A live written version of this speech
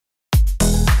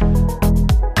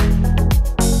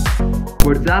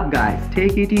What's up guys,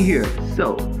 take it here.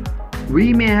 So,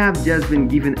 we may have just been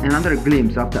given another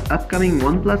glimpse of the upcoming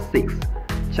OnePlus 6.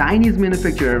 Chinese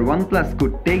manufacturer Oneplus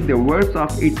could take the words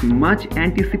of its much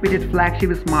anticipated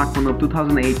flagship smartphone of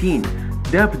 2018,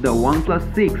 dubbed the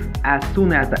OnePlus 6, as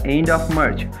soon as the end of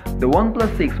March. The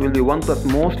OnePlus 6 will be OnePlus'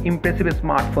 most impressive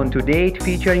smartphone to date,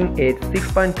 featuring a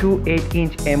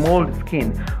 6.28-inch AMOLED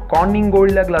screen, Corning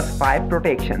Gorilla Glass 5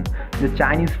 protection. The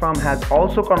Chinese firm has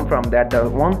also confirmed that the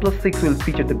OnePlus 6 will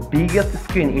feature the biggest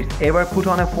screen it's ever put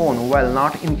on a phone while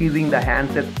not increasing the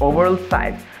handset's overall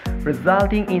size,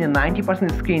 resulting in a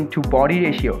 90% screen to body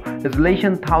ratio,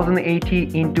 resolution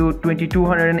 1080 into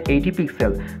 2280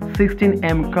 pixel,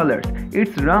 16M colors.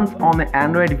 It runs on an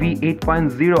Android V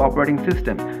 8.0 operating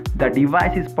system. The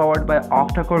device is powered by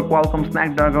octa-core Qualcomm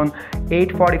Snapdragon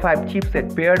 845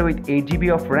 chipset paired with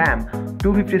 8GB of RAM,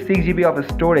 256GB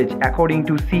of storage, according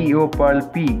to CEO Pearl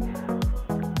P.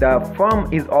 The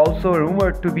firm is also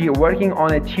rumored to be working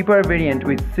on a cheaper variant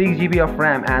with 6GB of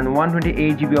RAM and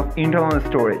 128GB of internal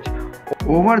storage.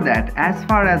 Over that, as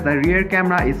far as the rear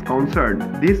camera is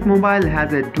concerned, this mobile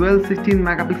has a dual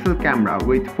 16MP camera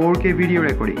with 4K video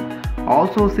recording.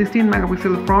 Also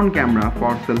 16MP front camera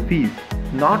for selfies.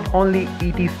 Not only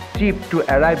it is cheap to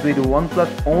arrive with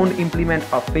OnePlus' own implement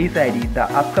of Face ID, the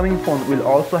upcoming phone will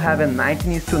also have a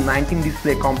 19:19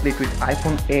 display complete with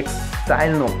iPhone X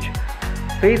style notch.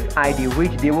 Face ID,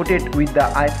 which debuted with the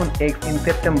iPhone X in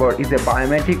September, is a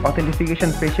biometric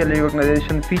authentication facial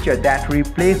recognition feature that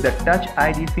replaced the Touch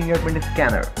ID fingerprint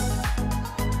scanner.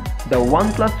 The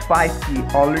OnePlus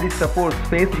 5T already supports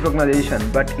face recognition,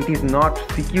 but it is not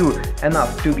secure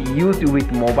enough to be used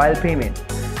with mobile payment.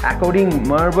 According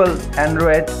Marble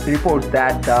Android reports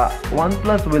that the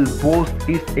OnePlus will boast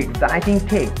its exciting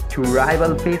tech to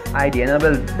rival Face ID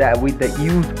enabled with the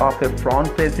use of a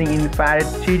front-facing infrared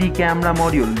 3D camera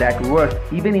module that works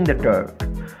even in the dark.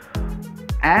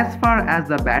 As far as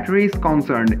the battery is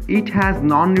concerned, it has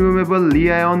non-removable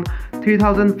Li-ion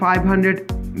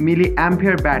 3500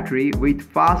 mAh battery with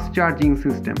fast charging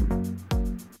system.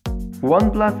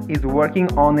 OnePlus is working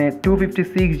on a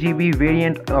 256GB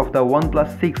variant of the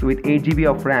OnePlus 6 with 8GB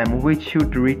of RAM, which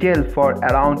should retail for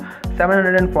around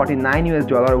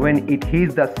 $749 when it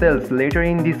hits the shelves later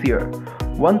in this year.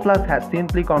 OnePlus has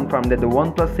simply confirmed that the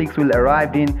OnePlus 6 will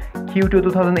arrive in Q2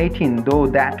 2018, though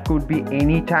that could be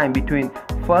any time between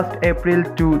 1st April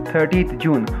to 30th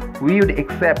June. We would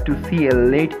expect to see a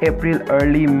late April,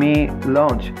 early May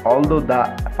launch, although the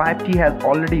 5T has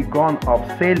already gone off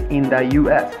sale in the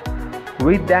US.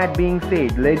 With that being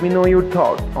said, let me know your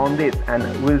thoughts on this and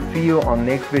we'll see you on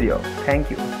next video.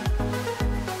 Thank you.